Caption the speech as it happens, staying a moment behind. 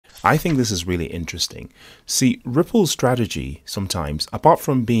I think this is really interesting. See, Ripple's strategy sometimes, apart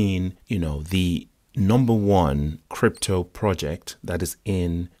from being, the number one crypto project that is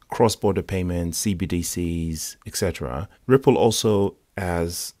in cross-border payments, CBDCs, etc., Ripple also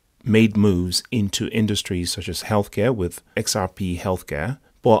has made moves into industries such as healthcare with XRP Healthcare.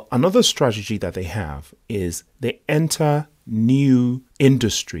 But another strategy that they have is they enter new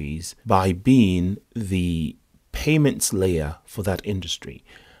industries by being the payments layer for that industry.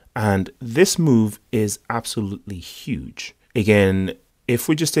 And this move is absolutely huge. Again, if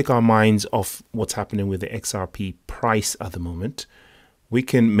we just take our minds off what's happening with the XRP price at the moment, we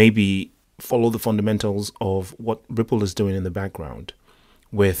can maybe follow the fundamentals of what Ripple is doing in the background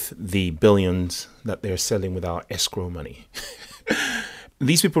with the billions that they're selling with our escrow money.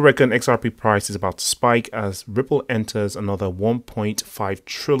 These people reckon XRP price is about to spike as Ripple enters another $1.5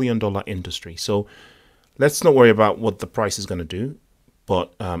 trillion industry. So let's not worry about what the price is going to do.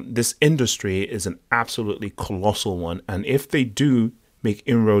 But this industry is an absolutely colossal one. And if they do make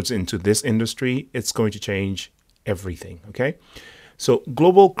inroads into this industry, it's going to change everything. Okay. So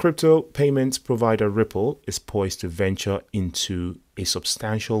global crypto payments provider Ripple is poised to venture into a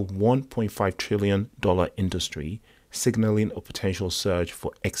substantial $1.5 trillion industry, signaling a potential surge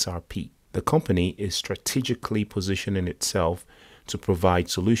for XRP. The company is strategically positioning itself to provide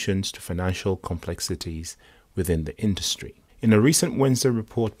solutions to financial complexities within the industry. In a recent Wednesday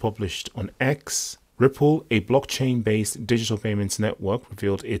report published on X, Ripple, a blockchain-based digital payments network,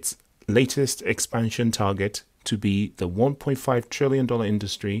 revealed its latest expansion target to be the $1.5 trillion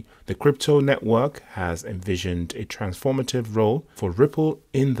industry. The crypto network has envisioned a transformative role for Ripple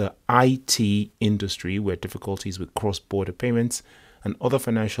in the IT industry, where difficulties with cross-border payments and other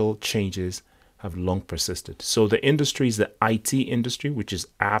financial changes have long persisted. So the industry is the IT industry, which is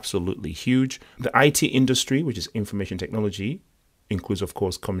absolutely huge. The IT industry, which is information technology, includes, of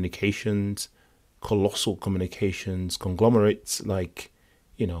course, communications, colossal communications conglomerates like,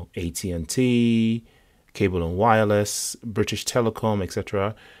 AT&T, Cable and Wireless, British Telecom,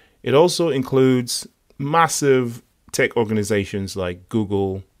 etc. It also includes massive tech organizations like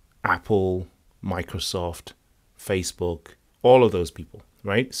Google, Apple, Microsoft, Facebook, all of those people,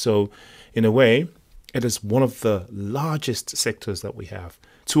 right? So in a way, it is one of the largest sectors that we have.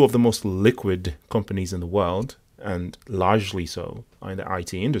 Two of the most liquid companies in the world, and largely so, are in the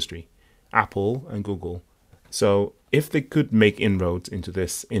IT industry, Apple and Google. So if they could make inroads into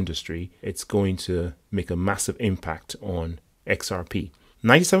this industry, it's going to make a massive impact on XRP.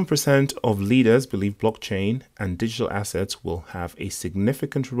 97% of leaders believe blockchain and digital assets will have a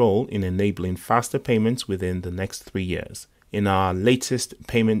significant role in enabling faster payments within the next 3 years. In our latest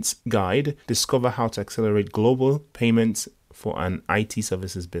payments guide, discover how to accelerate global payments for an IT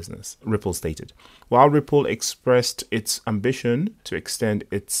services business, Ripple stated. While Ripple expressed its ambition to extend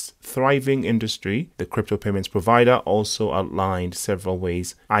its thriving industry, the crypto payments provider also outlined several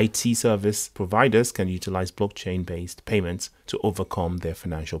ways IT service providers can utilize blockchain-based payments to overcome their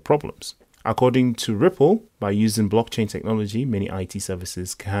financial problems. According to Ripple, by using blockchain technology, many IT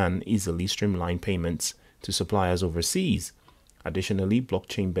services can easily streamline payments to suppliers overseas. Additionally,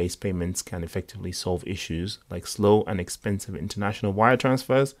 blockchain-based payments can effectively solve issues like slow and expensive international wire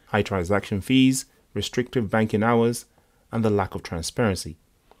transfers, high transaction fees, restrictive banking hours, and the lack of transparency.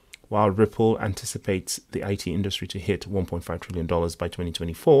 While Ripple anticipates the IT industry to hit $1.5 trillion by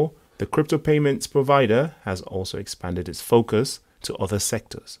 2024, the crypto payments provider has also expanded its focus to other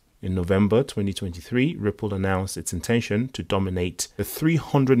sectors. In November 2023, Ripple announced its intention to dominate the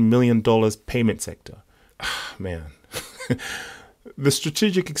 $300 million payment sector. Man. The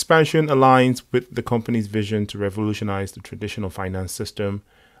strategic expansion aligns with the company's vision to revolutionize the traditional finance system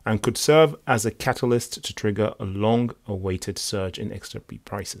and could serve as a catalyst to trigger a long-awaited surge in XRP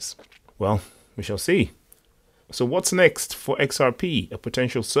prices. Well, we shall see. So what's next for XRP? A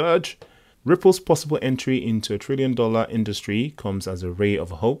potential surge? Ripple's possible entry into a $1 trillion industry comes as a ray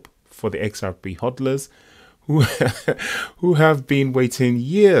of hope for the XRP hodlers who have been waiting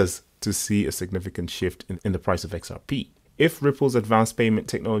years to see a significant shift in the price of XRP. If Ripple's advanced payment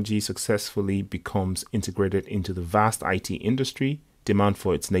technology successfully becomes integrated into the vast IT industry, demand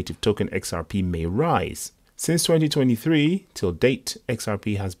for its native token XRP may rise. Since 2023 till date,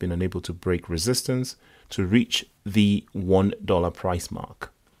 XRP has been unable to break resistance to reach the $1 price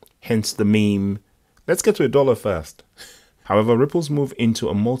mark. Hence the meme, let's get to $1 first. However, Ripple's move into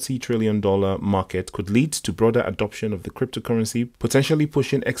a multi-trillion-dollar market could lead to broader adoption of the cryptocurrency, potentially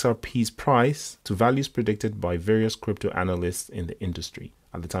pushing XRP's price to values predicted by various crypto analysts in the industry.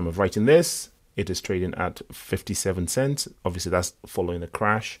 At the time of writing this, it is trading at 57 cents. Obviously, that's following the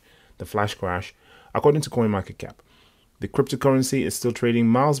crash, the flash crash. According to CoinMarketCap, The cryptocurrency is still trading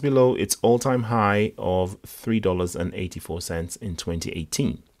miles below its all-time high of $3.84 in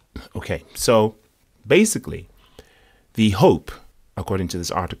 2018. Okay, so basically, the hope, according to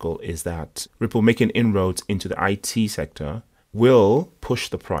this article, is that Ripple making inroads into the IT sector will push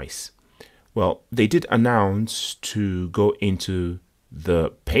the price. Well, they did announce to go into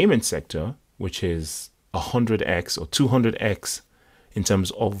the payment sector, which is 100x or 200x in terms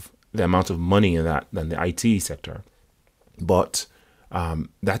of the amount of money in that than the IT sector. But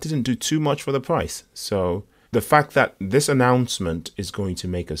that didn't do too much for the price. So the fact that this announcement is going to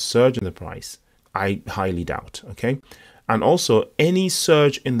make a surge in the price, I highly doubt. Okay. And also any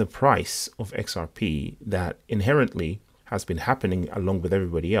surge in the price of XRP that inherently has been happening along with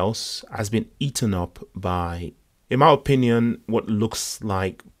everybody else has been eaten up by, in my opinion, what looks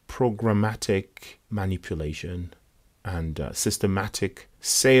like programmatic manipulation and systematic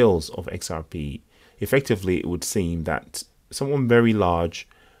sales of XRP. Effectively, it would seem that someone very large,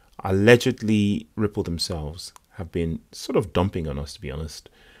 allegedly Ripple themselves, have been sort of dumping on us, to be honest,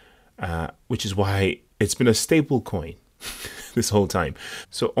 which is why it's been a stable coin this whole time.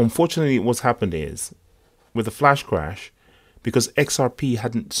 So unfortunately, what's happened is with the flash crash, because XRP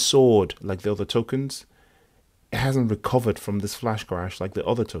hadn't soared like the other tokens, it hasn't recovered from this flash crash like the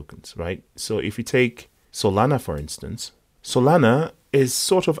other tokens, right? So if you take Solana, for instance, Solana is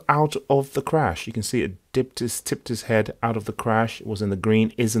sort of out of the crash. You can see it tipped his head out of the crash. It was in the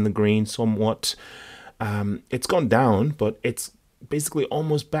green, is in the green somewhat. It's gone down, but it's basically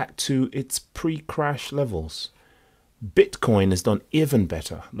almost back to its pre-crash levels. Bitcoin has done even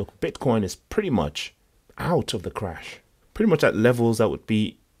better. Look, Bitcoin is pretty much out of the crash, pretty much at levels that would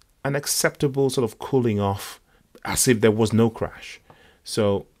be an acceptable sort of cooling off, as if there was no crash.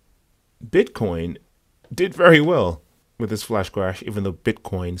 So Bitcoin did very well with this flash crash, even though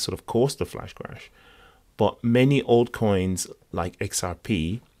Bitcoin sort of caused the flash crash. But many old coins like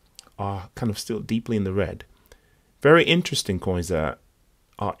XRP are kind of still deeply in the red. Very interesting coins that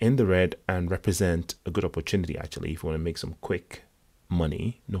are in the red and represent a good opportunity, actually, if you want to make some quick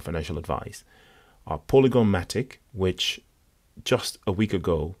money, no financial advice, are Polygon Matic, which just a week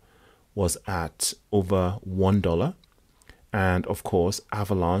ago was at over $1. And of course,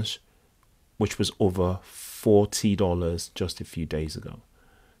 Avalanche, which was over $40 just a few days ago.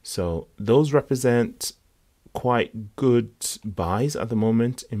 So those represent quite good buys at the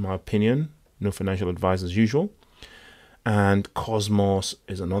moment, in my opinion. No financial advice as usual. And Cosmos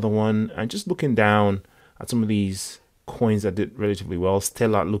is another one. And just looking down at some of these coins that did relatively well,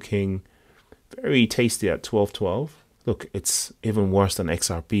 Stellar looking very tasty at 12.12. Look, it's even worse than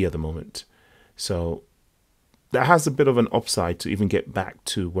XRP at the moment. So that has a bit of an upside to even get back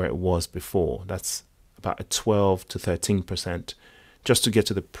to where it was before. That's about a 12 to 13% just to get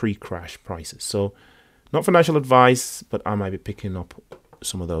to the pre-crash prices. So not financial advice, but I might be picking up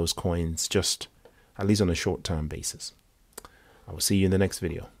some of those coins just at least on a short-term basis. I will see you in the next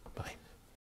video.